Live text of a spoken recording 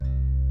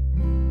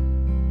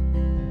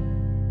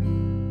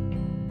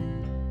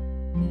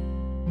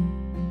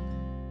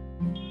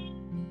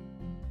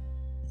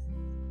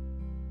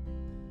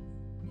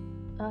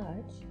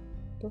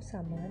तो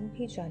सामान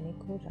भी जाने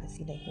को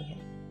राजी नहीं है।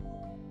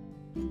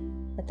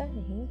 पता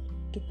नहीं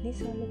कितने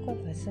सालों का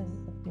वजन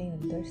अपने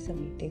अंदर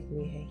समेटे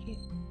हुए है ये।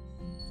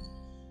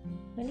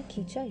 मैंने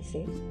खींचा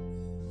इसे,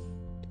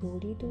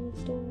 थोड़ी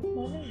दूर तो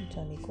माना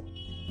जाने को।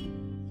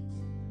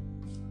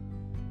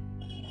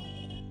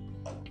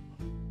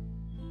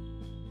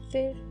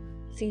 फिर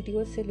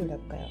सीढ़ियों से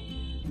लुढ़क गया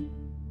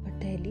और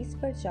दहलीज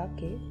पर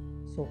जाके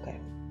सो गया।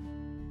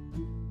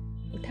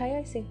 उठाया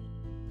इसे,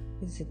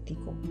 इस जिद्दी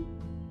को।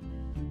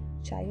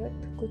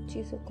 शायद कुछ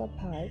चीजों का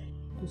भार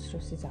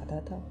दूसरों से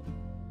ज्यादा था।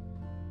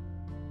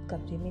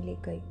 कमरे में ले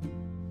गई,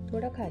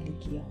 थोड़ा खाली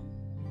किया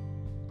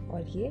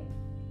और ये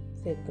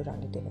फिर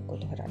पुराने दिनों को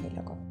दोहराने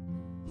लगा।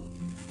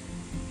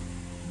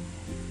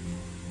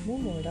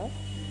 मुंह मोड़ा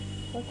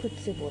और खुद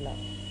से बोला,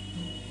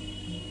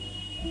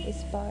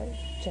 इस बार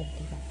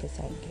जल्दी वापस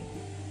आएंगे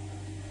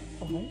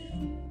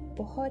और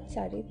बहुत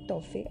सारे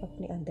तोहफे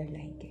अपने अंदर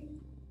लाएंगे।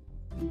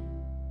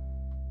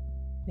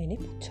 मैंने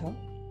पूछा,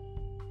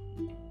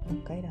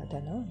 पक्का इरादा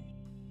ना?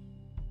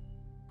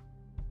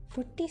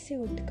 फुर्ती से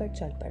उठकर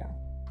चल पड़ा।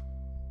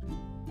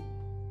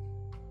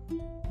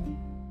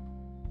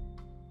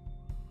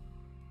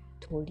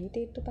 थोड़ी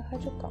देर तो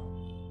बाहर रुका,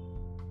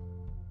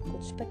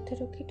 कुछ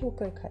पत्थरों की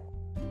ठोकर खाई,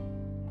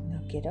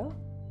 न गिरा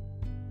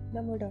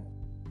न मुड़ा।